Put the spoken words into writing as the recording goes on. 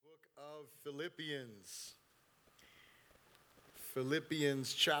Philippians.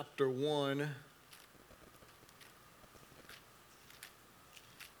 Philippians chapter 1.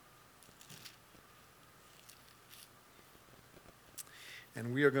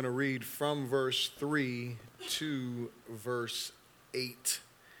 And we are going to read from verse 3 to verse 8.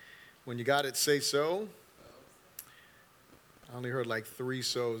 When you got it, say so. I only heard like 3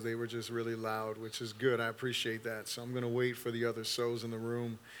 so's. They were just really loud, which is good. I appreciate that. So I'm going to wait for the other so's in the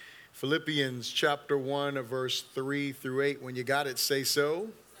room. Philippians chapter 1, verse 3 through 8. When you got it, say so.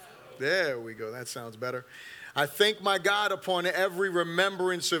 There we go. That sounds better. I thank my God upon every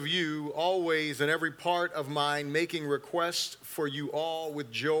remembrance of you, always in every part of mine, making request for you all with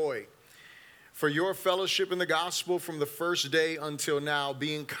joy, for your fellowship in the gospel from the first day until now,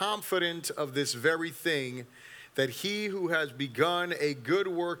 being confident of this very thing, that he who has begun a good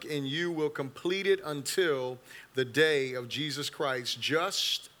work in you will complete it until the day of Jesus Christ,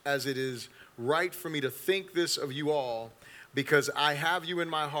 just as it is right for me to think this of you all, because I have you in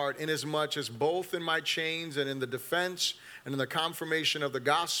my heart, inasmuch as both in my chains and in the defense and in the confirmation of the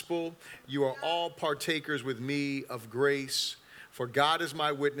gospel, you are all partakers with me of grace. For God is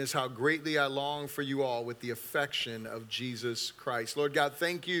my witness, how greatly I long for you all with the affection of Jesus Christ. Lord God,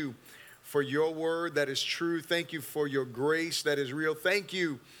 thank you for your word that is true. Thank you for your grace that is real. Thank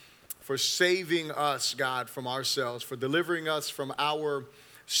you for saving us, God, from ourselves, for delivering us from our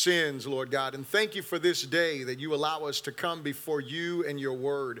sins, Lord God. And thank you for this day that you allow us to come before you and your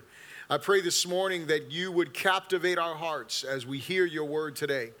word. I pray this morning that you would captivate our hearts as we hear your word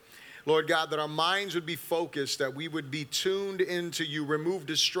today. Lord God, that our minds would be focused, that we would be tuned into you, remove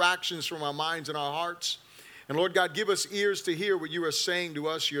distractions from our minds and our hearts. And Lord God, give us ears to hear what you are saying to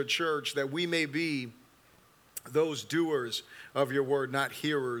us, your church, that we may be those doers of your word, not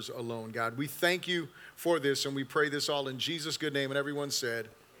hearers alone, God. We thank you for this, and we pray this all in Jesus' good name. And everyone said,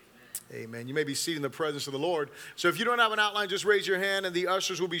 amen. You may be seated in the presence of the Lord. So if you don't have an outline, just raise your hand and the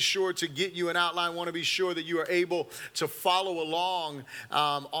ushers will be sure to get you an outline. Want to be sure that you are able to follow along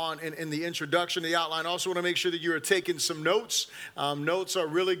in the introduction to the outline. Also want to make sure that you are taking some notes. Notes are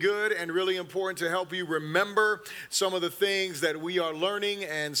really good and really important to help you remember some of the things that we are learning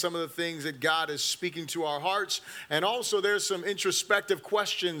and some of the things that God is speaking to our hearts. And also there's some introspective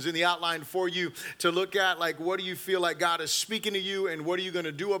questions in the outline for you to look at, like what do you feel like God is speaking to you and what are you going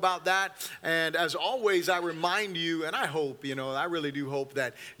to do about that? And as always, I remind you, and I hope, I really do hope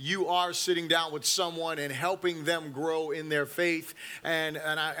that you are sitting down with someone and helping them grow in their faith. And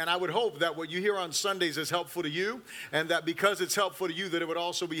I would hope that what you hear on Sundays is helpful to you, and that because it's helpful to you, that it would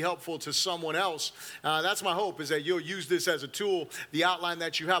also be helpful to someone else. That's my hope, is that you'll use this as a tool, the outline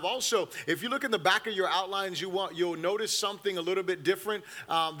that you have. Also, if you look in the back of your outlines, you'll notice something a little bit different.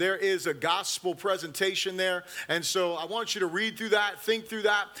 There is a gospel presentation there, and so I want you to read through that, think through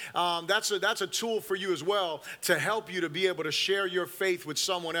that. That's a tool for you as well to help you to be able to share your faith with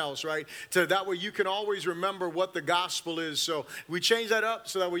someone else, right? So that way you can always remember what the gospel is. So we change that up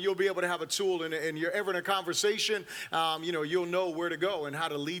so that way you'll be able to have a tool, and you're ever in a conversation, you'll know where to go and how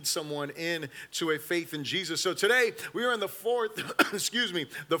to lead someone into a faith in Jesus. So today we are in the fourth,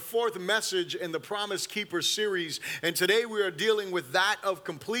 the fourth message in the Promise Keeper series, and today we are dealing with that of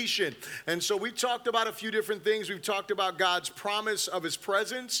completion. And so we talked about a few different things. We've talked about God's promise of his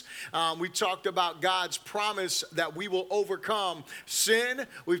presence. We talked about God's promise that we will overcome sin.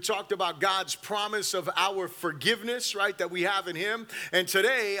 We've talked about God's promise of our forgiveness, right, that we have in him. And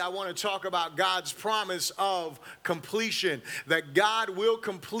today I want to talk about God's promise of completion, that God will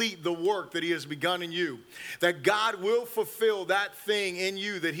complete the work that he has begun in you, that God will fulfill that thing in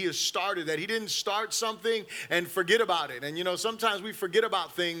you that he has started, that he didn't start something and forget about it. And, sometimes we forget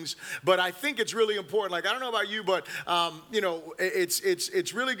about things, but I think it's really important. Like, I don't know about you, but,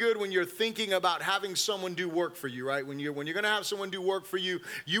 it's really good when you're thinking about having someone do work for you, right? When you're going to have someone do work for you,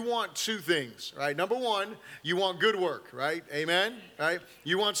 you want 2 things, right? Number 1, you want good work, right? Amen, right?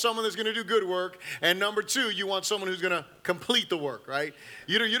 You want someone that's going to do good work. And number 2, you want someone who's going to complete the work, right?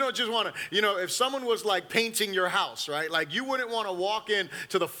 You don't just want to, if someone was like painting your house, right? Like you wouldn't want to walk in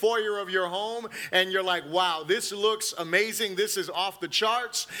to the foyer of your home and you're like, wow, this looks amazing. This is off the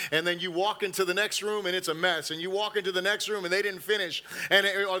charts. And then you walk into the next room and it's a mess. And you walk into the next room and they didn't finish,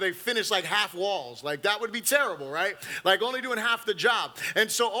 or they finished like half walls. Like that would be terrible, right? Like only doing half the job.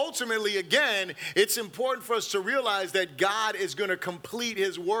 And so ultimately, again, it's important for us to realize that God is going to complete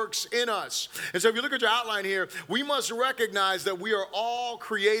his works in us. And so if you look at your outline here, we must recognize that we are all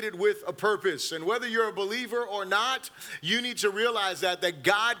created with a purpose. And whether you're a believer or not, you need to realize that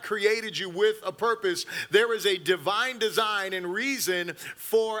God created you with a purpose. There is a divine design and reason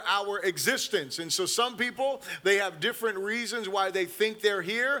for our existence. And so some people, they have different reasons why they think they're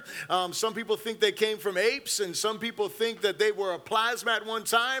here. here. Some people think they came from apes, and some people think that they were a plasma at one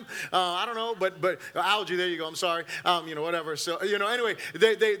time. I don't know, but algae, there you go, I'm sorry. Whatever. So, anyway,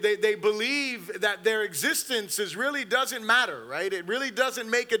 they believe that their existence really doesn't matter, right? It really doesn't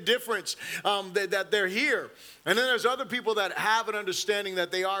make a difference that they're here. And then there's other people that have an understanding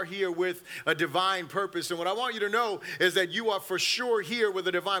that they are here with a divine purpose. And what I want you to know is that you are for sure here with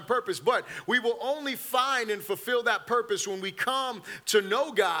a divine purpose. But we will only find and fulfill that purpose when we come to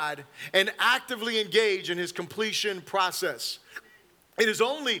know God and actively engage in his completion process. It is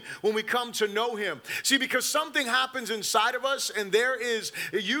only when we come to know him. See, because something happens inside of us, and there is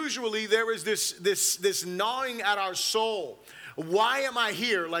this gnawing at our soul. Why am I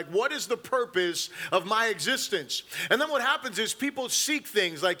here? Like, what is the purpose of my existence? And then what happens is people seek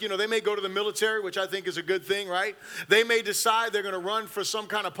things like, they may go to the military, which I think is a good thing, right? They may decide they're going to run for some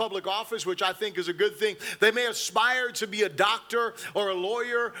kind of public office, which I think is a good thing. They may aspire to be a doctor or a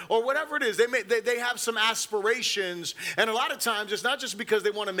lawyer or whatever it is. They have some aspirations. And a lot of times it's not just because they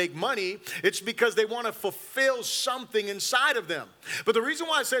want to make money. It's because they want to fulfill something inside of them. But the reason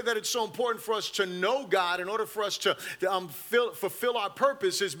why I say that it's so important for us to know God in order for us to fulfill our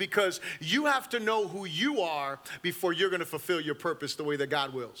purpose is because you have to know who you are before you're going to fulfill your purpose the way that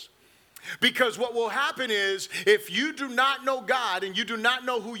God wills. Because what will happen is if you do not know God and you do not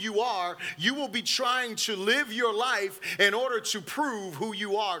know who you are, you will be trying to live your life in order to prove who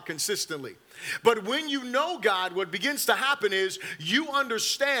you are consistently. But when you know God, what begins to happen is you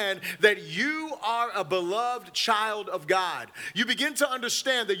understand that you are a beloved child of God. You begin to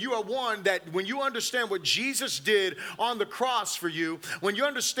understand that you are one that when you understand what Jesus did on the cross for you, when you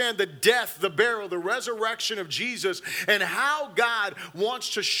understand the death, the burial, the resurrection of Jesus, and how God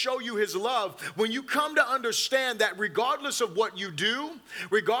wants to show you his love, when you come to understand that regardless of what you do,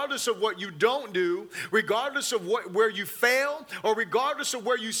 regardless of what you don't do, regardless of where you fail, or regardless of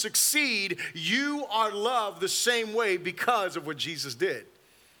where you succeed, you are loved the same way because of what Jesus did.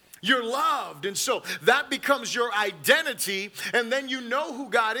 You're loved, and so that becomes your identity, and then you know who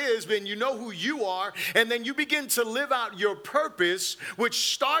God is, and you know who you are, and then you begin to live out your purpose,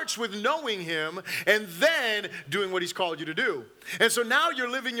 which starts with knowing him and then doing what he's called you to do. And so now you're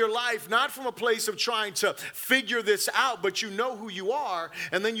living your life not from a place of trying to figure this out, but you know who you are,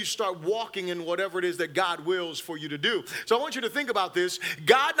 and then you start walking in whatever it is that God wills for you to do. So I want you to think about this.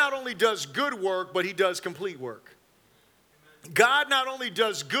 God not only does good work, but he does complete work. God not only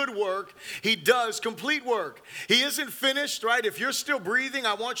does good work, he does complete work. He isn't finished, right? If you're still breathing,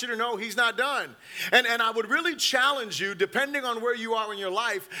 I want you to know he's not done. And I would really challenge you, depending on where you are in your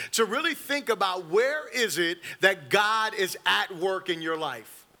life, to really think about where is it that God is at work in your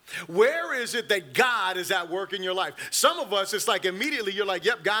life? Where is it that God is at work in your life? Some of us, it's like immediately you're like,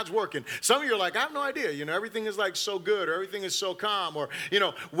 yep, God's working. Some of you are like, I have no idea. Everything is like so good, or everything is so calm, or,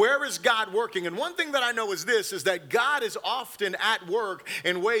 where is God working? And one thing that I know is this, is that God is often at work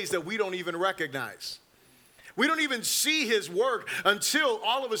in ways that we don't even recognize. We don't even see his work until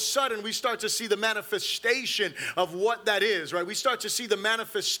all of a sudden we start to see the manifestation of what that is, right? We start to see the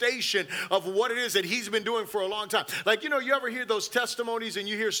manifestation of what it is that he's been doing for a long time. Like, you ever hear those testimonies and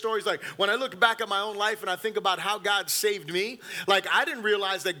you hear stories like, when I look back at my own life and I think about how God saved me, like I didn't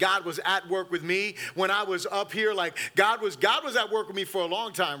realize that God was at work with me when I was up here. Like God was at work with me for a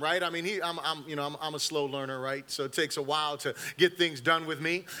long time, right? I mean, I'm a slow learner, right? So it takes a while to get things done with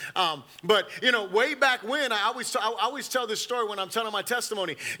me. But way back when, I always tell this story when I'm telling my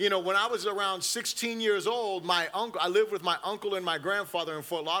testimony. When I was around 16 years old, I lived with my uncle and my grandfather in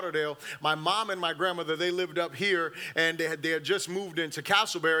Fort Lauderdale. My mom and my grandmother, they lived up here, and they had just moved into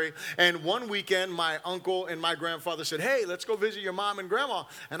Castleberry. And one weekend, my uncle and my grandfather said, hey, let's go visit your mom and grandma.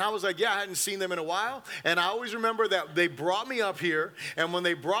 And I was like, yeah, I hadn't seen them in a while. And I always remember that they brought me up here. And when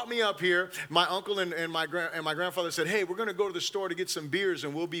they brought me up here, my uncle and my grandfather said, hey, we're going to go to the store to get some beers,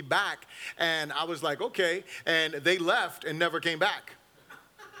 and we'll be back. And I was like, okay. And they left and never came back.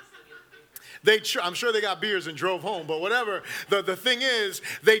 I'm sure they got beers and drove home, but whatever. The thing is,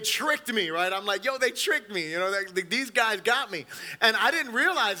 they tricked me, right? I'm like, yo, they tricked me. These guys got me. And I didn't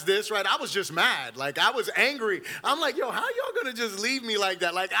realize this, right? I was just mad. Like, I was angry. I'm like, yo, how y'all going to just leave me like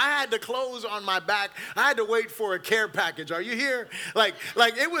that? Like, I had the clothes on my back. I had to wait for a care package. Are you here? Like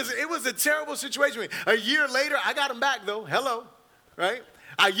it was a terrible situation. A year later, I got them back, though. Hello, right?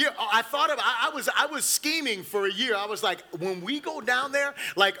 I was scheming for a year. I was like, when we go down there,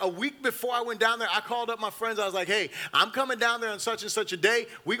 like a week before I went down there, I called up my friends. I was like, hey, I'm coming down there on such and such a day.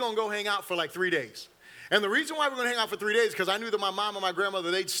 We're going to go hang out for like 3 days. And the reason why we're going to hang out for 3 days is because I knew that my mom and my grandmother,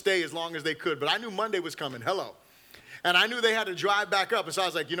 they'd stay as long as they could. But I knew Monday was coming. Hello. And I knew they had to drive back up. And so I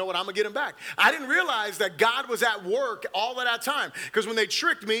was like, you know what, I'm going to get them back. I didn't realize that God was at work all of that time. Because when they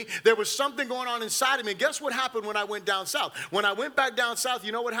tricked me, there was something going on inside of me. And guess what happened when I went down south? When I went back down south,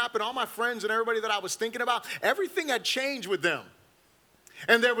 you know what happened? All my friends and everybody that I was thinking about, everything had changed with them.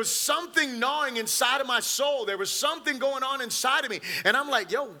 And there was something gnawing inside of my soul. There was something going on inside of me. And I'm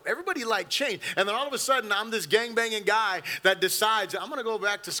like, yo, everybody like changed. And then all of a sudden, I'm this gangbanging guy that decides, I'm going to go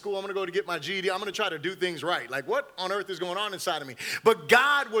back to school. I'm going to go to get my GED. I'm going to try to do things right. Like, what on earth is going on inside of me? But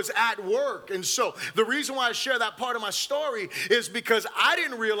God was at work. And so the reason why I share that part of my story is because I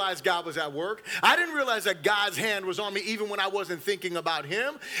didn't realize God was at work. I didn't realize that God's hand was on me even when I wasn't thinking about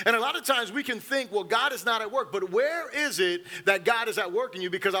him. And a lot of times we can think, well, God is not at work. But where is it that God is at work in you?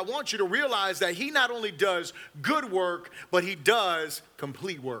 Because I want you to realize that he not only does good work, but he does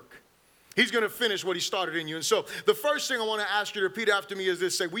complete work. He's going to finish what he started in you. And so the first thing I want to ask you to repeat after me is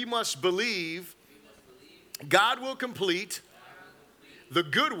this. Say, we must believe God will complete the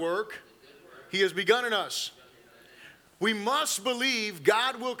good work he has begun in us. We must believe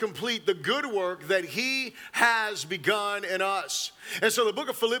God will complete the good work that he has begun in us. And so the book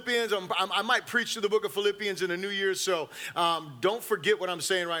of Philippians, I might preach to the book of Philippians in the new year, so don't forget what I'm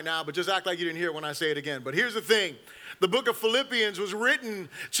saying right now, but just act like you didn't hear it when I say it again. But here's the thing. The book of Philippians was written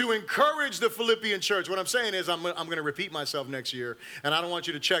to encourage the Philippian church. What I'm saying is I'm going to repeat myself next year, and I don't want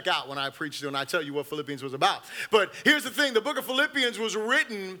you to check out when I preach and I tell you what Philippians was about. But here's the thing. The book of Philippians was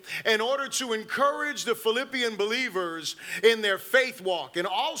written in order to encourage the Philippian believers in their faith walk and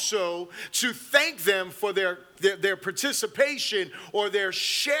also to thank them for their participation or their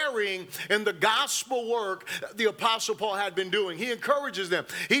sharing in the gospel work the Apostle Paul had been doing. He encourages them.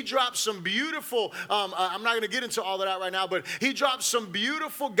 He drops some beautiful, I'm not going to get into all of that right now, but he drops some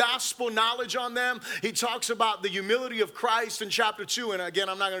beautiful gospel knowledge on them. He talks about the humility of Christ in chapter 2. And again,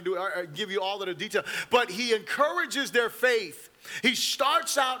 I'm not going to give you all of the detail, but he encourages their faith. He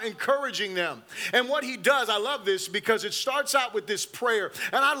starts out encouraging them. And what he does, I love this because it starts out with this prayer.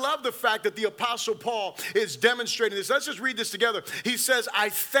 And I love the fact that the Apostle Paul is demonstrating this. Let's just read this together. He says, I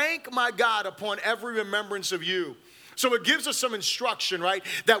thank my God upon every remembrance of you. So it gives us some instruction, right?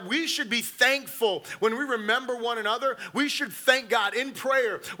 That we should be thankful when we remember one another. We should thank God in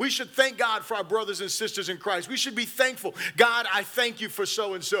prayer. We should thank God for our brothers and sisters in Christ. We should be thankful. God, I thank you for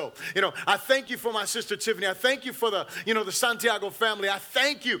so-and-so. I thank you for my sister Tiffany. I thank you for the Santiago family. I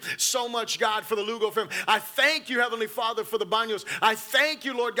thank you so much, God, for the Lugo family. I thank you, Heavenly Father, for the Banos. I thank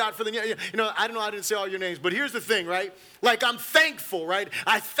you, Lord God, for the, I don't know, I didn't say all your names, but here's the thing, right? Like, I'm thankful, right?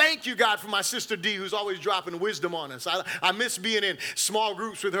 I thank you, God, for my sister D, who's always dropping wisdom on us. I miss being in small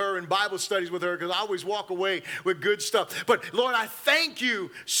groups with her and Bible studies with her because I always walk away with good stuff. But, Lord, I thank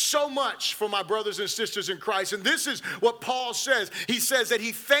you so much for my brothers and sisters in Christ. And this is what Paul says. He says that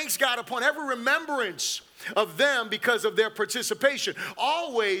he thanks God upon every remembrance of them because of their participation.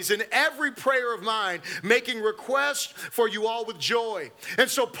 Always in every prayer of mine, making request for you all with joy. And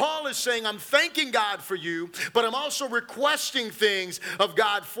so Paul is saying, I'm thanking God for you, but I'm also requesting things of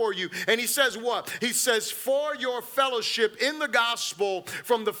God for you. And he says what? He says, for your fellowship in the gospel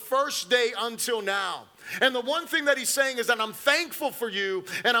from the first day until now. And the one thing that he's saying is that I'm thankful for you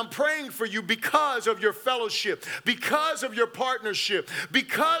and I'm praying for you because of your fellowship, because of your partnership,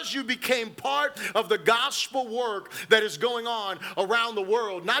 because you became part of the gospel work that is going on around the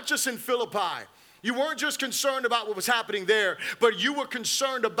world, not just in Philippi. You weren't just concerned about what was happening there, but you were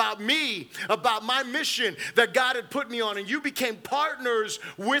concerned about me, about my mission that God had put me on, and you became partners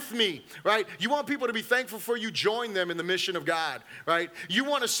with me, right? You want people to be thankful for you, join them in the mission of God, right? You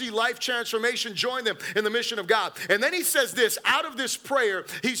want to see life transformation, join them in the mission of God. And then he says this, out of this prayer,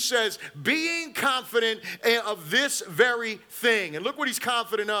 he says, being confident of this very thing. And look what he's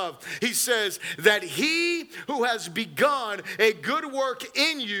confident of. He says that he who has begun a good work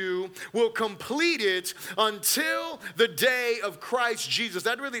in you will complete it until the day of Christ Jesus.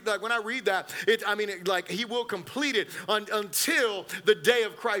 That really, like when I read that, he will complete it until the day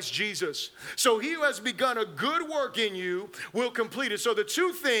of Christ Jesus. So he who has begun a good work in you will complete it. So the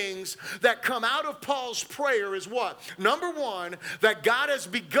two things that come out of Paul's prayer is what? Number one, that God has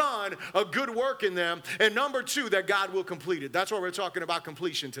begun a good work in them. And number two, that God will complete it. That's why we're talking about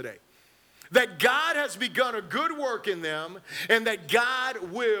completion today. That God has begun a good work in them and that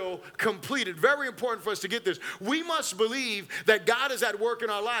God will complete it. Very important for us to get this. We must believe that God is at work in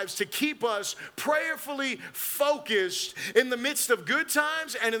our lives to keep us prayerfully focused in the midst of good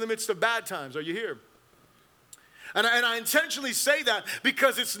times and in the midst of bad times. Are you here? And I intentionally say that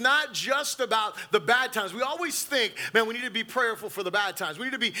because it's not just about the bad times. We always think, man, we need to be prayerful for the bad times. We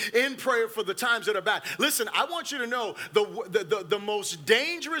need to be in prayer for the times that are bad. Listen, I want you to know the most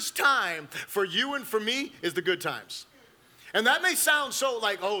dangerous time for you and for me is the good times. And that may sound so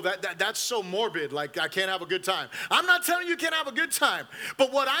like, oh, that's so morbid, like I can't have a good time. I'm not telling you can't have a good time.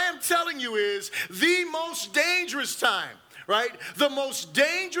 But what I am telling you is the most dangerous time, right? The most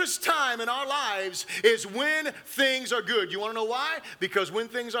dangerous time in our lives is when things are good. You want to know why? Because when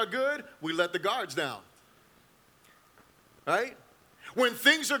things are good, we let the guards down, right? When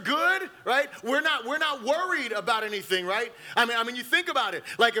things are good, right? We're not worried about anything, right? I mean, you think about it.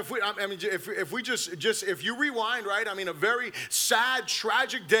 Like if you rewind, right? I mean, a very sad,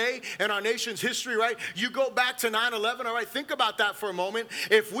 tragic day in our nation's history, right? You go back to 9/11, all right? Think about that for a moment.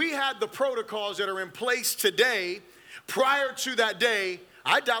 If we had the protocols that are in place today, prior to that day,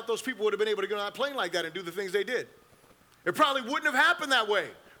 I doubt those people would have been able to get on that plane like that and do the things they did. It probably wouldn't have happened that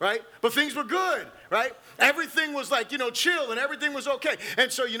way. Right? But things were good, right? Everything was like, chill and everything was okay.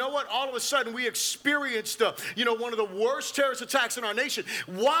 And so, you know what? All of a sudden we experienced, one of the worst terrorist attacks in our nation.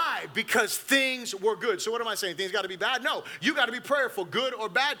 Why? Because things were good. So what am I saying? Things got to be bad? No, you got to be prayerful, good or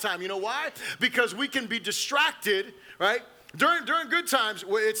bad time. You know why? Because we can be distracted, right? During good times,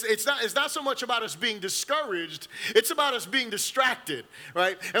 it's not so much about us being discouraged, it's about us being distracted,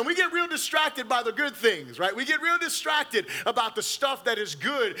 right? And we get real distracted by the good things, right? We get real distracted about the stuff that is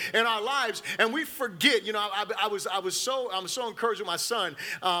good in our lives, and we forget. I'm so encouraged with my son.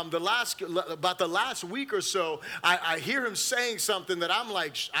 About the last week or so, I hear him saying something that I'm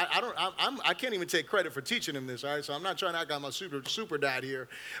like, I can't even take credit for teaching him this, all right? So I'm not trying to act like I'm a super dad here,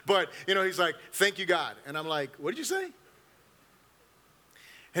 but he's like, "Thank you, God," and I'm like, "What did you say?"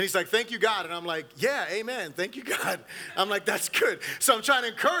 And he's like, "Thank you, God." And I'm like, "Yeah, amen. Thank you, God." I'm like, "That's good." So I'm trying to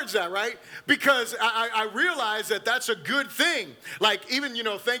encourage that, right? Because I realize that that's a good thing. Like even,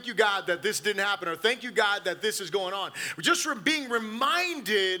 thank you, God, that this didn't happen, or thank you, God, that this is going on. Just from being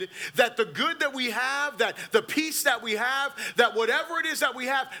reminded that the good that we have, that the peace that we have, that whatever it is that we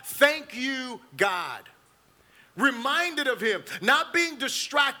have, thank you, God. Reminded of him, not being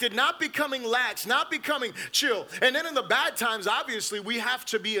distracted, not becoming lax, not becoming chill. And then in the bad times, obviously, we have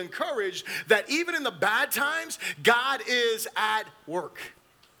to be encouraged that even in the bad times, God is at work.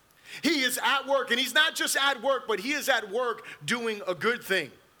 He is at work, and he's not just at work, but he is at work doing a good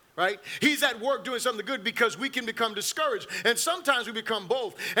thing. Right? He's at work doing something good, because we can become discouraged. And sometimes we become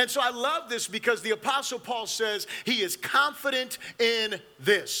both. And so I love this because the Apostle Paul says he is confident in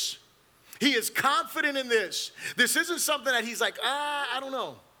this. He is confident in this. This isn't something that he's like, I don't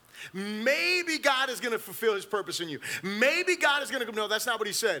know. Maybe God is going to fulfill his purpose in you. Maybe God is going to, no, that's not what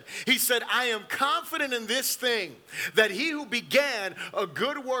he said. He said, I am confident in this thing, that he who began a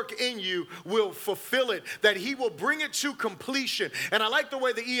good work in you will fulfill it, that he will bring it to completion. And I like the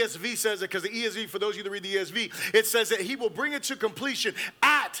way the ESV says it, because the ESV, for those of you that read the ESV, it says that he will bring it to completion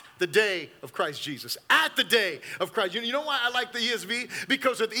at the day of Christ Jesus. At the day of Christ. You know why I like the ESV?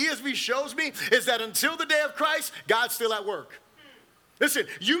 Because what the ESV shows me is that until the day of Christ, God's still at work. Listen,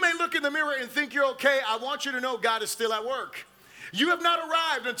 you may look in the mirror and think you're okay. I want you to know God is still at work. You have not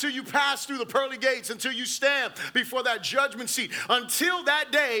arrived until you pass through the pearly gates, until you stand before that judgment seat. Until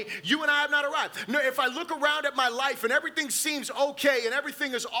that day, you and I have not arrived. No, if I look around at my life and everything seems okay and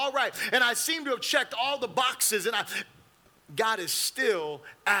everything is all right, and I seem to have checked all the boxes, and God is still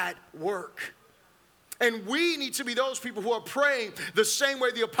at work. And we need to be those people who are praying the same way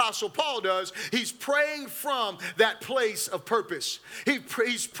the Apostle Paul does. He's praying from that place of purpose.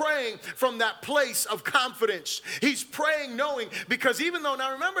 He's praying from that place of confidence. He's praying knowing, because even though,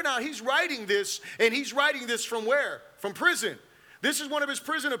 now remember now, he's writing this, and he's writing this from where? From prison. This is one of his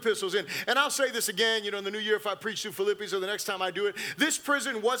prison epistles. And I'll say this again, in the new year, if I preach through Philippians, or the next time I do it, this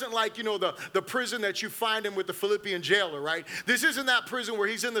prison wasn't like, the prison that you find him with the Philippian jailer, right? This isn't that prison where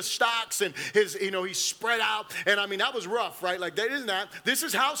he's in the stocks and he's spread out. And I mean, that was rough, right? Like, that isn't that. This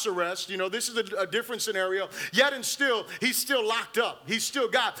is house arrest. This is a different scenario. Yet and still, he's still locked up. He's still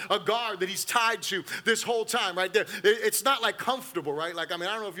got a guard that he's tied to this whole time, right there. It's not like comfortable, right? Like, I mean,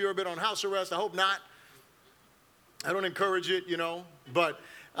 I don't know if you've ever been on house arrest. I hope not. I don't encourage it, but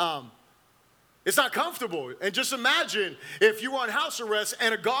it's not comfortable. And just imagine if you were on house arrest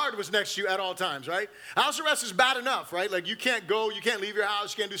and a guard was next to you at all times, right? House arrest is bad enough, right? Like, you can't go, you can't leave your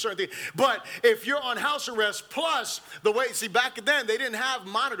house, you can't do certain things. But if you're on house arrest, plus the way, see, back then, they didn't have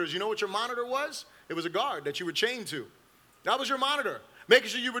monitors. You know what your monitor was? It was a guard that you were chained to. That was your monitor, making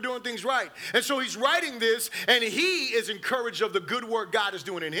sure you were doing things right. And so he's writing this, and he is encouraged of the good work God is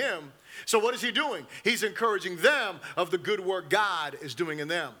doing in him. So what is he doing? He's encouraging them of the good work God is doing in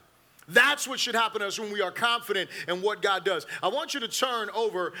them. That's what should happen to us when we are confident in what God does. I want you to turn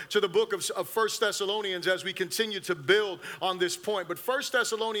over to the book of 1 Thessalonians as we continue to build on this point. But 1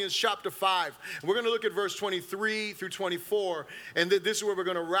 Thessalonians chapter 5, we're going to look at verse 23 through 24. And this is where we're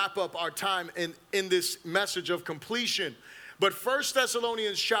going to wrap up our time in this message of completion. But 1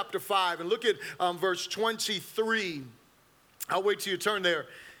 Thessalonians chapter 5, and look at verse 23. I'll wait till you turn there.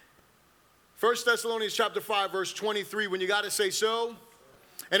 1 Thessalonians chapter 5, verse 23, when you got to say so.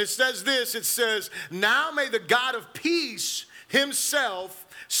 And it says this, it says, now may the God of peace himself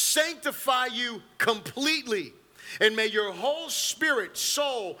sanctify you completely. And may your whole spirit,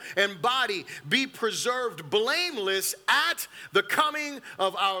 soul, and body be preserved blameless at the coming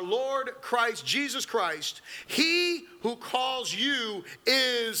of our Lord Christ, Jesus Christ. He who calls you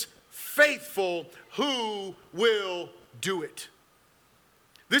is faithful, who will do it.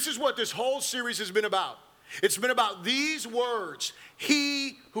 This is what this whole series has been about. It's been about these words.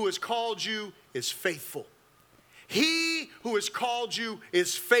 He who has called you is faithful. He who has called you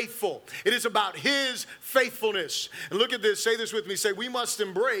is faithful. It is about his faithfulness. And look at this. Say this with me. Say, we must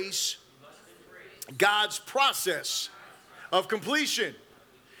embrace God's process of completion.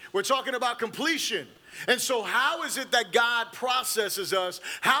 We're talking about completion. And so how is it that God processes us?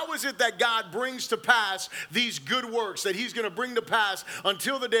 How is it that God brings to pass these good works that he's going to bring to pass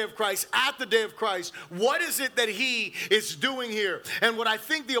until the day of Christ, at the day of Christ? What is it that he is doing here? And what I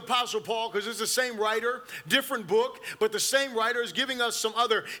think the Apostle Paul, because it's the same writer, different book, but the same writer is giving us some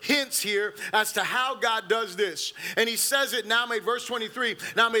other hints here as to how God does this. And he says it now, verse 23,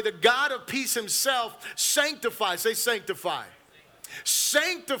 now may the God of peace himself sanctify, say sanctify.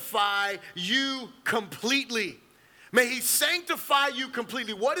 Sanctify you completely. May he sanctify you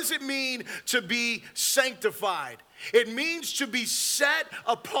completely. What does it mean to be sanctified? It means to be set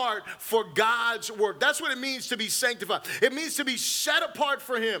apart for God's work. That's what it means to be sanctified. It means to be set apart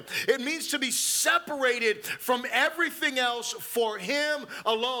for him. It means to be separated from everything else for him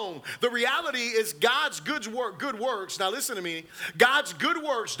alone. The reality is God's good works. Now listen to me. God's good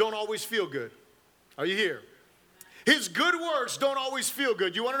works don't always feel good. Are you here? His good works don't always feel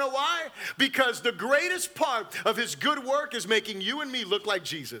good. You want to know why? Because the greatest part of his good work is making you and me look like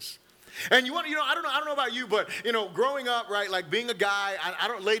Jesus. And I don't know about you, but, growing up, right, like being a guy,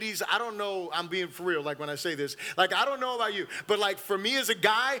 ladies, I don't know, I'm being for real, like when I say this, like, I don't know about you, but like for me as a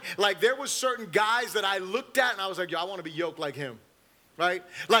guy, like there was certain guys that I looked at and I was like, yo, I want to be yoked like him. Right?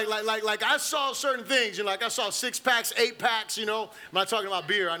 Like I saw certain things, like I saw 6-packs, 8-packs, I'm not talking about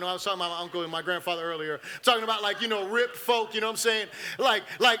beer. I know I was talking about my uncle and my grandfather earlier. I'm talking about ripped folk, you know what I'm saying?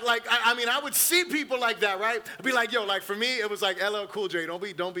 I would see people like that, right? I'd be like, yo, like for me, it was like LL Cool J.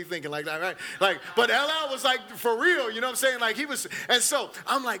 Don't be thinking like that, right? But LL was like for real, you know what I'm saying? Like he was, and so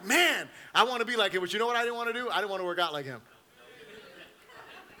I'm like, man, I want to be like him. But you know what I didn't want to do? I didn't want to work out like him.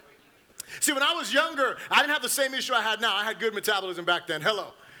 See, when I was younger, I didn't have the same issue I had now. I had good metabolism back then. Hello,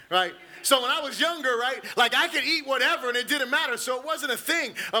 right? So when I was younger, right, like I could eat whatever and it didn't matter. So it wasn't a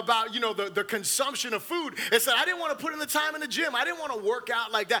thing about, the consumption of food. It's that I didn't want to put in the time in the gym. I didn't want to work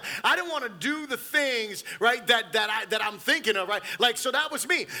out like that. I didn't want to do the things, right, that I'm thinking of, right? Like, so that was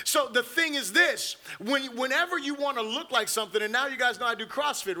me. So the thing is this, whenever you want to look like something, and now you guys know I do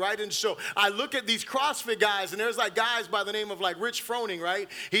CrossFit, right? And so I look at these CrossFit guys, and there's like guys by the name of like Rich Froning, right?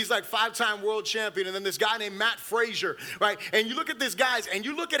 He's like 5-time world champion. And then this guy named Matt Frazier, right? And you look at these guys, and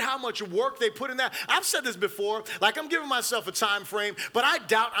you look at how much work they put in that. I've said this before, like I'm giving myself a time frame, but I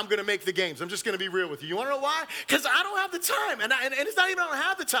doubt I'm going to make the games. I'm just going to be real with you. You want to know why? Because I don't have the time. And it's not even I don't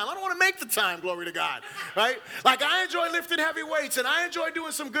have the time. I don't want to make the time, glory to God, right? Like I enjoy lifting heavy weights and I enjoy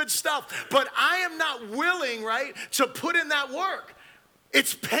doing some good stuff, but I am not willing, right, to put in that work.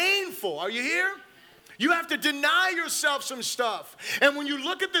 It's painful. Are you here? You have to deny yourself some stuff. And when you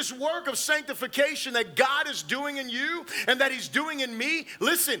look at this work of sanctification that God is doing in you and that he's doing in me,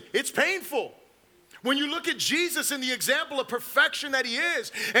 listen, it's painful. When you look at Jesus and the example of perfection that he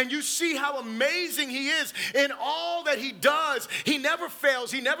is, and you see how amazing he is in all that he does, he never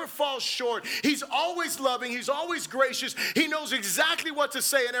fails, he never falls short. He's always loving, he's always gracious. He knows exactly what to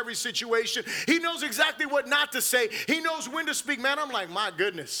say in every situation. He knows exactly what not to say. He knows when to speak. Man, I'm like, my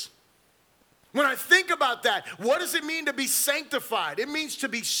goodness. When I think about that, what does it mean to be sanctified? It means to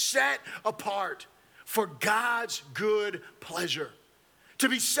be set apart for God's good pleasure. To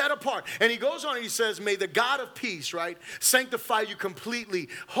be set apart. And he goes on and he says, may the God of peace, right, sanctify you completely,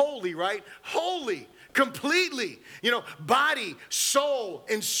 holy, right? Holy, completely, body, soul,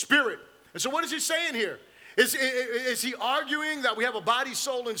 and spirit. And so what is he saying here? Is he arguing that we have a body,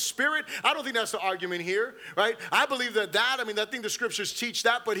 soul, and spirit? I don't think that's the argument here, right? I believe I think the scriptures teach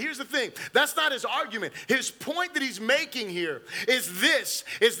that, but here's the thing. That's not his argument. His point that he's making here is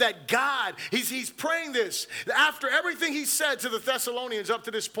that God, he's praying this. After everything he said to the Thessalonians up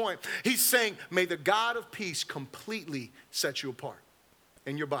to this point, he's saying, may the God of peace completely set you apart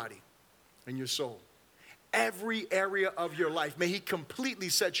in your body, in your soul, every area of your life. May he completely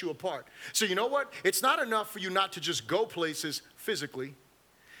set you apart. So you know what? It's not enough for you not to just go places physically.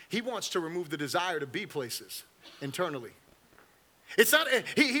 He wants to remove the desire to be places internally. It's not,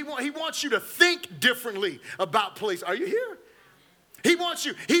 he wants you to think differently about places. Are you here? He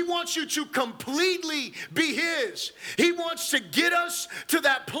wants you to completely be his. He wants to get us to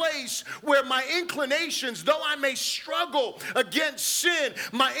that place where my inclinations, though I may struggle against sin,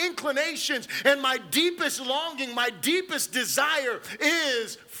 my inclinations and my deepest longing, my deepest desire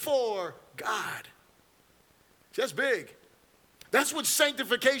is for God. That's big. That's what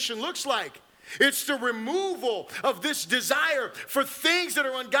sanctification looks like. It's the removal of this desire for things that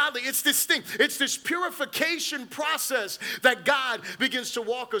are ungodly. It's this thing. It's this purification process that God begins to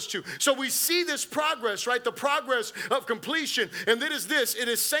walk us to. So we see this progress, right? The progress of completion. And it is this. It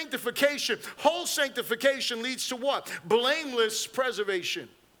is sanctification. Whole sanctification leads to what? Blameless preservation.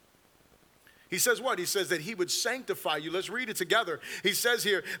 He says what? He says that he would sanctify you. Let's read it together. He says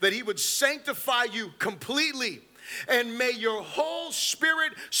here that he would sanctify you completely. And may your whole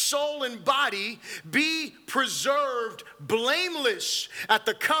spirit, soul, and body be preserved blameless at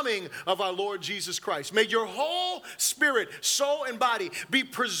the coming of our Lord Jesus Christ. May your whole spirit, soul, and body be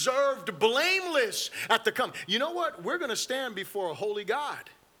preserved blameless at the coming. You know what? We're going to stand before a holy God.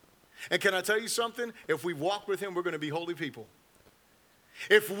 And can I tell you something? If we walk with him, we're going to be holy people.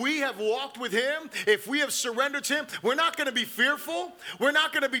 If we have walked with him, if we have surrendered to him, we're not going to be fearful. We're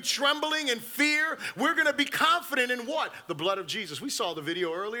not going to be trembling in fear. We're going to be confident in what? The blood of Jesus. We saw the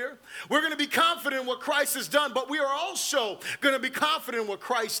video earlier. We're going to be confident in what Christ has done, but we are also going to be confident in what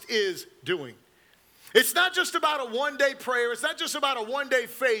Christ is doing. It's not just about a one-day prayer. It's not just about a one-day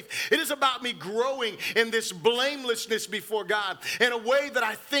faith. It is about me growing in this blamelessness before God in a way that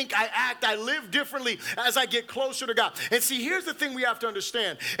I think, I act, I live differently as I get closer to God. And see, here's the thing we have to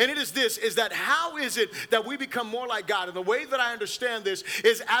understand, and it is this, is that how is it that we become more like God? And the way that I understand this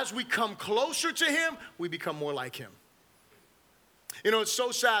is as we come closer to him, we become more like him. You know, it's so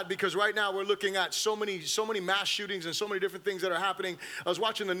sad because right now we're looking at so many mass shootings and so many different things that are happening. I was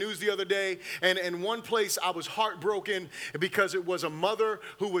watching the news the other day, and in one place I was heartbroken because it was a mother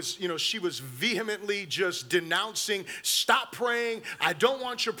who was, she was vehemently just denouncing, stop praying. I don't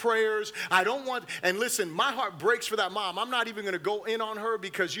want your prayers. And listen, my heart breaks for that mom. I'm not even going to go in on her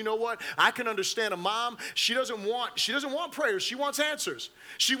because you know what? I can understand a mom. She doesn't want prayers. She wants answers.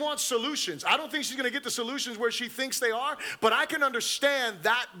 She wants solutions. I don't think she's going to get the solutions where she thinks they are, but I can understand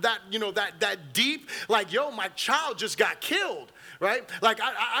that deep, like, yo, my child just got killed, right? Like,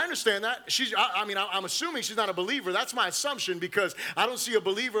 I understand that. I'm assuming she's not a believer. That's my assumption because I don't see a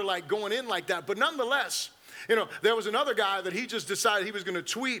believer like going in like that. But nonetheless, there was another guy that he just decided he was going to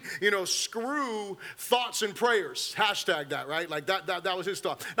tweet, screw thoughts and prayers. Hashtag that, right? Like that was his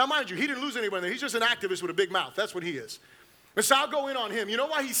thought. Now, mind you, he didn't lose anyone there. He's just an activist with a big mouth. That's what he is. And so I'll go in on him. You know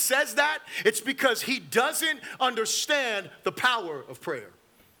why he says that? It's because he doesn't understand the power of prayer.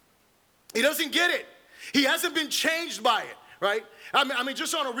 He doesn't get it. He hasn't been changed by it, right? I mean,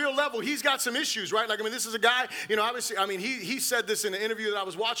 just on a real level, he's got some issues, right? Like, this is a guy, obviously, he said this in an interview that I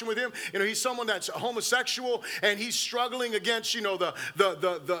was watching with him. He's someone that's homosexual, and he's struggling against,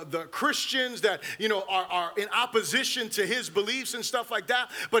 the Christians that, are in opposition to his beliefs and stuff like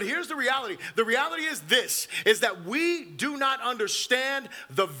that. But here's the reality. The reality is this, is that we do not understand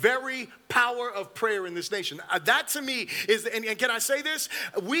the very power of prayer in this nation. That to me is, and can I say this?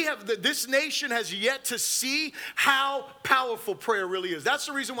 This nation has yet to see how powerful prayer really is. That's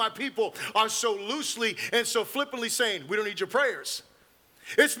the reason why people are so loosely and so flippantly saying, we don't need your prayers.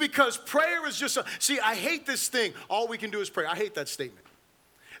 It's because prayer is just, I hate this thing. All we can do is pray. I hate that statement.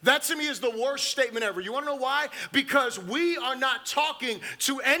 That to me is the worst statement ever. You want to know why? Because we are not talking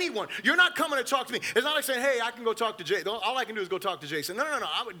to anyone. You're not coming to talk to me. It's not like saying, hey, I can go talk to Jason. All I can do is go talk to Jason. No.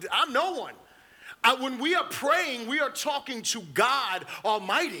 I'm no one. When we are praying, we are talking to God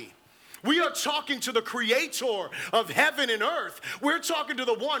Almighty. We are talking to the creator of heaven and earth. We're talking to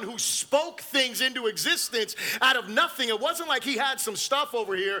the one who spoke things into existence out of nothing. It wasn't like he had some stuff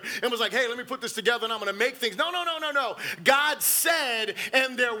over here and was like, hey, let me put this together and I'm going to make things. No. God said,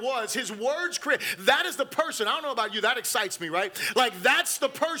 and there was. His words create. That is the person. I don't know about you. That excites me, right? Like, that's the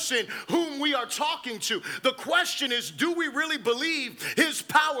person whom we are talking to. The question is, do we really believe his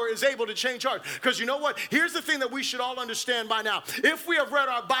power is able to change hearts? Because you know what? Here's the thing that we should all understand by now. If we have read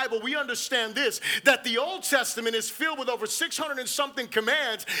our Bible, we understand this, that the Old Testament is filled with over 600 and something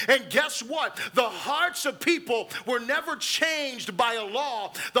commands, and guess what? The hearts of people were never changed by a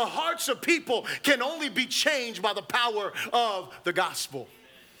law. The hearts of people can only be changed by the power of the gospel.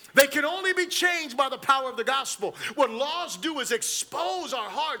 They can only be changed by the power of the gospel. What laws do is expose our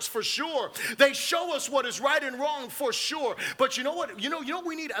hearts for sure. They show us what is right and wrong for sure. But you know what? You know what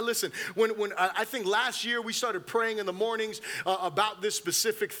we need? Listen, when I think last year we started praying in the mornings about this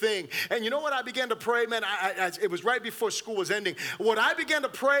specific thing. And you know what I began to pray, man? It was right before school was ending. What I began to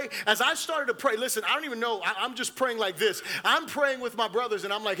pray, as I started to pray, listen, I don't even know. I'm just praying like this. I'm praying with my brothers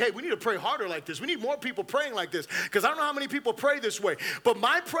and I'm like, hey, we need to pray harder like this. We need more people praying like this because I don't know how many people pray this way. But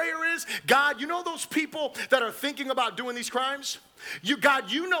my prayer is, God, you know those people that are thinking about doing these crimes?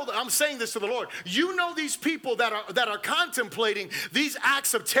 God, you know, I'm saying this to the Lord. You know these people that are contemplating these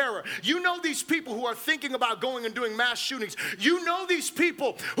acts of terror. You know these people who are thinking about going and doing mass shootings. You know these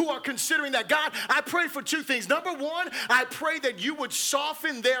people who are considering that. God, I pray for two things. Number one, I pray that you would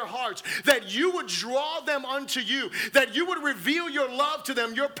soften their hearts, that you would draw them unto you, that you would reveal your love to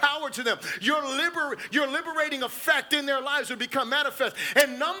them, your power to them, your liberating effect in their lives would become manifest.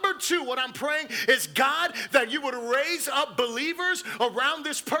 And number two, what I'm praying is, God, that you would raise up believers around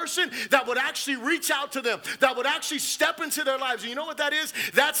this person that would actually reach out to them, that would actually step into their lives. And you know what that is?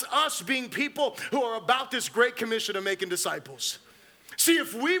 That's us being people who are about this great commission of making disciples. See,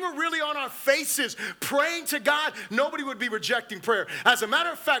 if we were really on our faces praying to God, nobody would be rejecting prayer. As a matter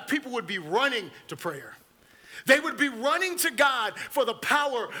of fact, people would be running to prayer. They would be running to God for the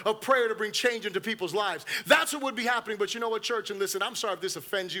power of prayer to bring change into people's lives. That's what would be happening. But you know what, church? And listen, I'm sorry if this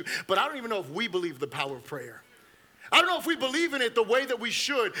offends you, but I don't even know if we believe the power of prayer. I don't know if we believe in it the way that we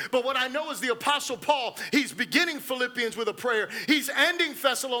should, but what I know is the Apostle Paul, he's beginning Philippians with a prayer. He's ending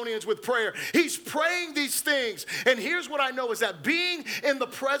Thessalonians with prayer. He's praying these things. And here's what I know is that being in the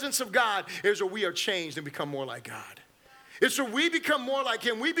presence of God is where we are changed and become more like God. It's where we become more like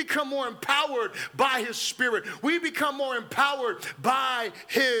him. We become more empowered by his Spirit. We become more empowered by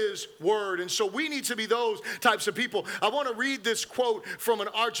his word. And so we need to be those types of people. I want to read this quote from an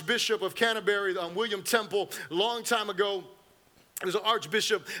Archbishop of Canterbury, William Temple, a long time ago. There's an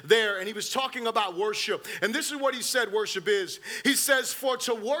archbishop there, and he was talking about worship. And this is what he said worship is. He says, for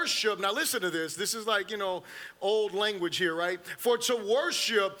to worship, now listen to this. This is like, old language here, right? For to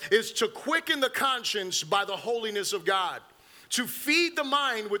worship is to quicken the conscience by the holiness of God, to feed the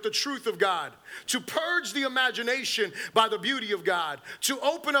mind with the truth of God, to purge the imagination by the beauty of God, to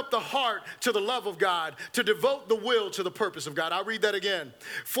open up the heart to the love of God, to devote the will to the purpose of God. I'll read that again.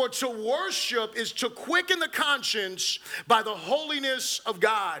 For to worship is to quicken the conscience by the holiness of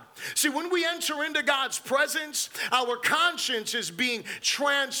God. See, when we enter into God's presence, our conscience is being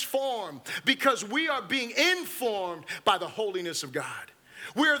transformed because we are being informed by the holiness of God.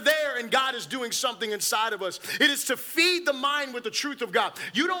 We're there and God is doing something inside of us. It is to feed the mind with the truth of God.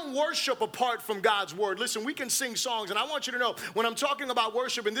 You don't worship apart from God's word. Listen, we can sing songs, and I want you to know, when I'm talking about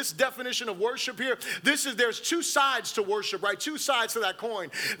worship and this definition of worship here, there's two sides to worship, right? Two sides to that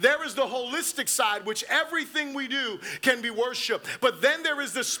coin. There is the holistic side, which everything we do can be worship. But then there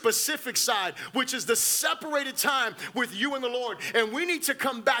is the specific side, which is the separated time with you and the Lord. And we need to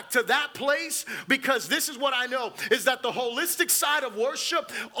come back to that place, because this is what I know, is that the holistic side of worship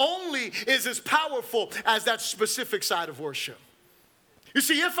only is as powerful as that specific side of worship. You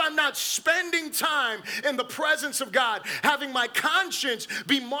see, if I'm not spending time in the presence of God, having my conscience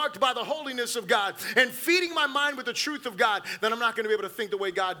be marked by the holiness of God, and feeding my mind with the truth of God, then I'm not going to be able to think the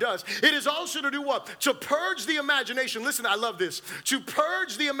way God does. It is also to do what? To purge the imagination. Listen, I love this. To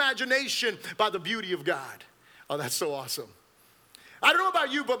purge the imagination by the beauty of God. Oh, that's so awesome. I don't know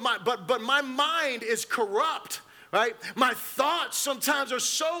about you, but my mind is corrupt. Right? My thoughts sometimes are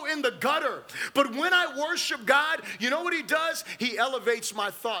so in the gutter. But when I worship God, you know what he does? He elevates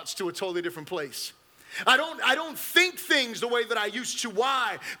my thoughts to a totally different place. I don't think things the way that I used to.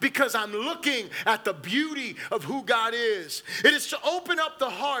 Why? Because I'm looking at the beauty of who God is. It is to open up the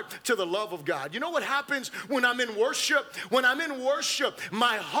heart to the love of God. You know what happens when I'm in worship? When I'm in worship,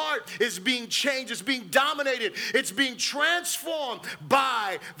 my heart is being changed. It's being dominated. It's being transformed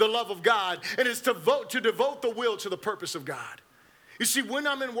by the love of God. And it's to devote the will to the purpose of God. You see, when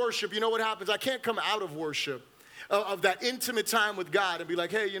I'm in worship, you know what happens? I can't come out of worship, of that intimate time with God, and be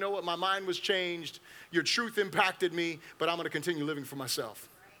like, hey, you know what? My mind was changed. Your truth impacted me, but I'm going to continue living for myself.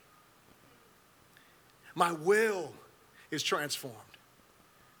 My will is transformed.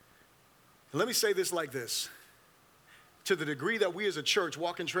 And let me say this like this. To the degree that we as a church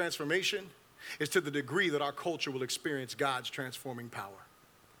walk in transformation is to the degree that our culture will experience God's transforming power.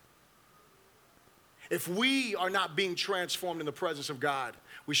 If we are not being transformed in the presence of God,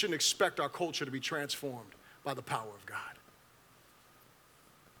 we shouldn't expect our culture to be transformed by the power of God.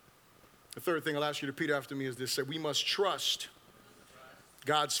 The third thing I'll ask you to repeat after me is this: that we must trust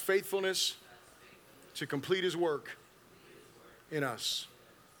God's faithfulness to complete his work in us.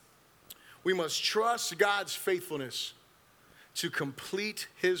 We must trust God's faithfulness to complete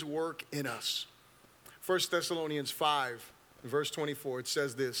his work in us. 1 Thessalonians 5, verse 24, it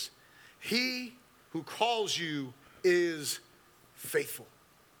says this, he who calls you is faithful,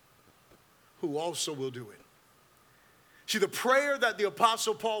 who also will do it. See, the prayer that the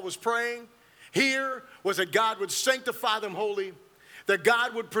Apostle Paul was praying here was that God would sanctify them wholly, that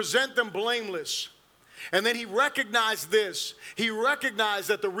God would present them blameless. And then he recognized this. He recognized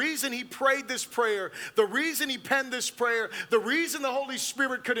that the reason he prayed this prayer, the reason he penned this prayer, the reason the Holy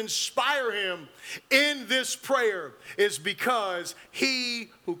Spirit could inspire him in this prayer is because he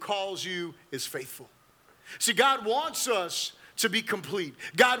who calls you is faithful. See, God wants us to be complete.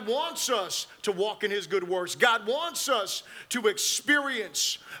 God wants us to walk in his good works. God wants us to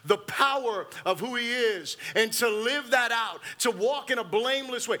experience the power of who he is and to live that out, to walk in a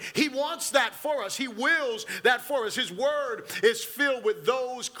blameless way. He wants that for us. He wills that for us. His word is filled with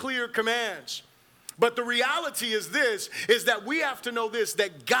those clear commands. But the reality is this, is that we have to know this,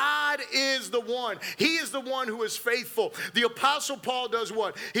 that God is the one. He is the one who is faithful. The Apostle Paul does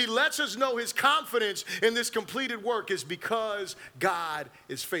what? He lets us know his confidence in this completed work is because God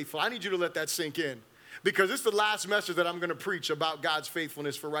is faithful. I need you to let that sink in, because this is the last message that I'm going to preach about God's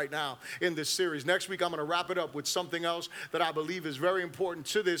faithfulness for right now in this series. Next week, I'm going to wrap it up with something else that I believe is very important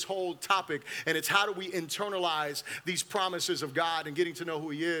to this whole topic, and it's how do we internalize these promises of God and getting to know who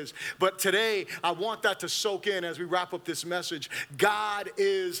he is. But today, I want that to soak in as we wrap up this message. God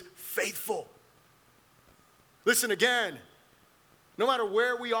is faithful. Listen again, no matter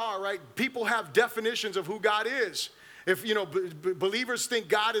where we are, right, people have definitions of who God is. If, believers think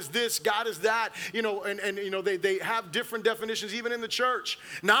God is this, God is that, they have different definitions even in the church.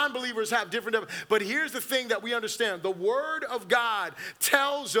 Non-believers have different definitions. But here's the thing that we understand. The Word of God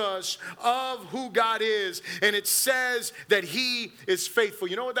tells us of who God is, and it says that he is faithful.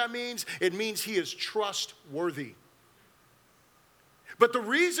 You know what that means? It means he is trustworthy. But the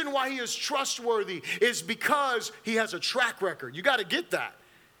reason why he is trustworthy is because he has a track record. You got to get that.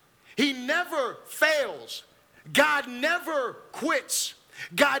 He never fails. God never quits.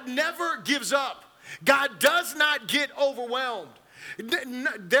 God never gives up. God does not get overwhelmed.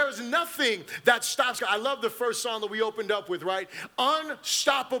 There's nothing that stops God. I love the first song that we opened up with, right?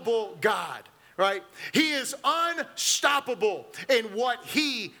 Unstoppable God, right? He is unstoppable in what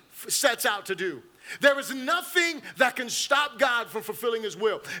he sets out to do. There is nothing that can stop God from fulfilling his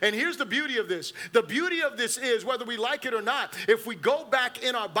will. And here's the beauty of this. The beauty of this is, whether we like it or not, if we go back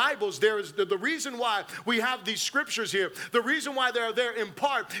in our Bibles, there is the reason why we have these scriptures here, the reason why they're there in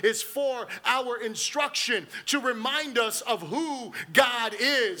part is for our instruction, to remind us of who God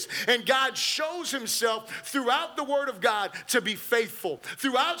is. And God shows himself throughout the Word of God to be faithful,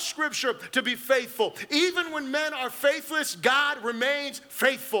 throughout Scripture to be faithful. Even when men are faithless, God remains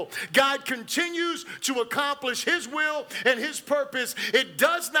faithful. God continues to accomplish his will and his purpose. It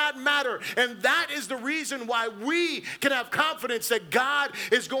does not matter. And that is the reason why we can have confidence that God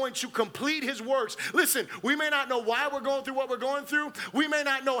is going to complete his works. Listen, we may not know why we're going through what we're going through. We may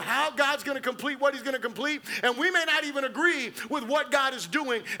not know how God's going to complete what he's going to complete. And we may not even agree with what God is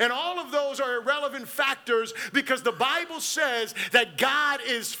doing. And all of those are irrelevant factors, because the Bible says that God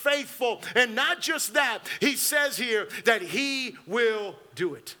is faithful. And not just that, he says here that he will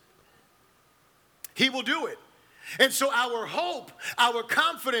do it. He will do it. And so our hope, our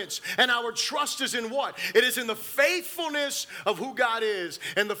confidence, and our trust is in what? It is in the faithfulness of who God is,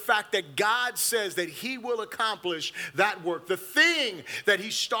 and the fact that God says that he will accomplish that work. The thing that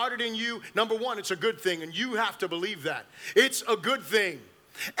he started in you, number one, it's a good thing, and you have to believe that. It's a good thing.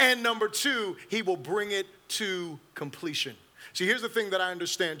 And number two, he will bring it to completion. See, here's the thing that I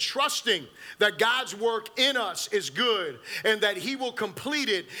understand. Trusting that God's work in us is good and that he will complete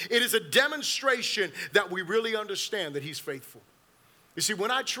it, it is a demonstration that we really understand that he's faithful. You see,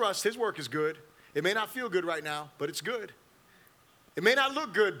 when I trust, his work is good. It may not feel good right now, but it's good. It may not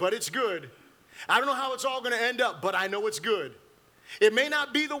look good, but it's good. I don't know how it's all going to end up, but I know it's good. It may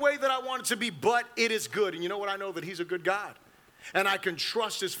not be the way that I want it to be, but it is good. And you know what? I know that he's a good God. And I can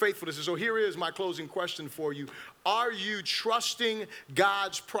trust his faithfulness. And so here is my closing question for you. Are you trusting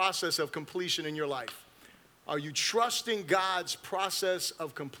God's process of completion in your life? Are you trusting God's process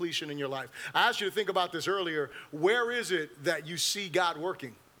of completion in your life? I asked you to think about this earlier. Where is it that you see God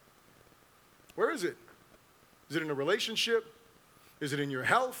working? Where is it? Is it in a relationship? Is it in your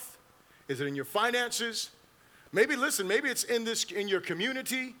health? Is it in your finances? Maybe it's in your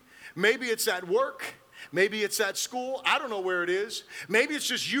community. Maybe it's at work. Maybe it's at school. I don't know where it is. Maybe it's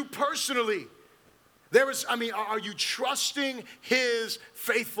just you personally. Are you trusting his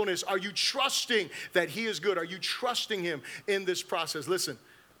faithfulness? Are you trusting that he is good? Are you trusting him in this process? Listen,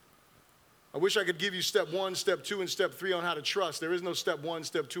 I wish I could give you step 1, step 2, and step 3 on how to trust. There is no step 1,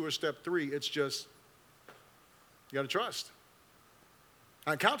 step 2, or step 3. It's just, you got to trust.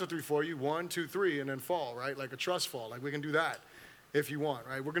 I count to 3 for you, 1, 2, 3, and then fall, right? Like a trust fall. Like we can do that if you want,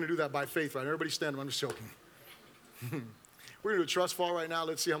 right? We're going to do that by faith, right? Everybody stand up. I'm just joking. We're going to do a trust fall right now.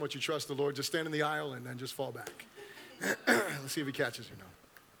 Let's see how much you trust the Lord. Just stand in the aisle and then just fall back. Let's see if he catches you now.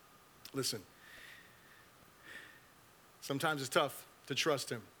 Listen, sometimes it's tough to trust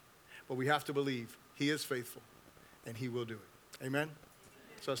him, but we have to believe he is faithful and he will do it. Amen?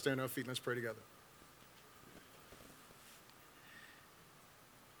 So let's stand on our feet and let's pray together.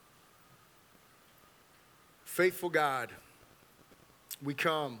 Faithful God, we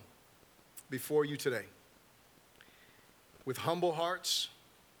come before you today with humble hearts.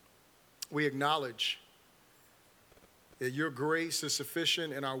 We acknowledge that your grace is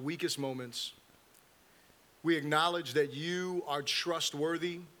sufficient in our weakest moments. We acknowledge that you are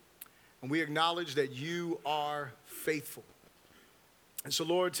trustworthy, and we acknowledge that you are faithful. And so,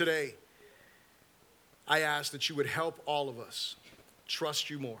 Lord, today, I ask that you would help all of us trust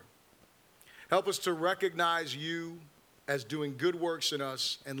you more. Help us to recognize you as doing good works in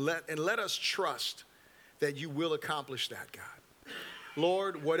us, and let us trust that you will accomplish that, God.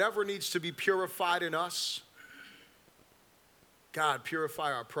 Lord, whatever needs to be purified in us, God,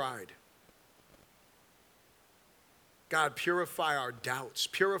 purify our pride. God, purify our doubts.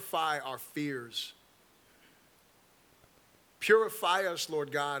 Purify our fears. Purify us,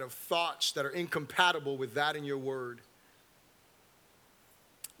 Lord God, of thoughts that are incompatible with that in your word.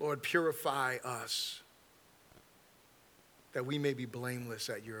 Lord, purify us that we may be blameless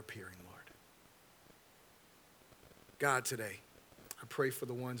at your appearing, Lord. God, today, I pray for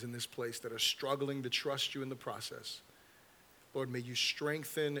the ones in this place that are struggling to trust you in the process. Lord, may you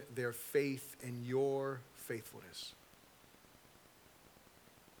strengthen their faith in your faithfulness.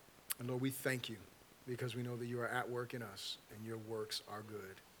 And Lord, we thank you because we know that you are at work in us and your works are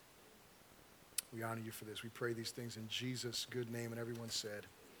good. We honor you for this. We pray these things in Jesus' good name, and everyone said,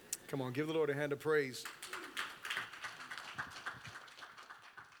 come on, give the Lord a hand of praise.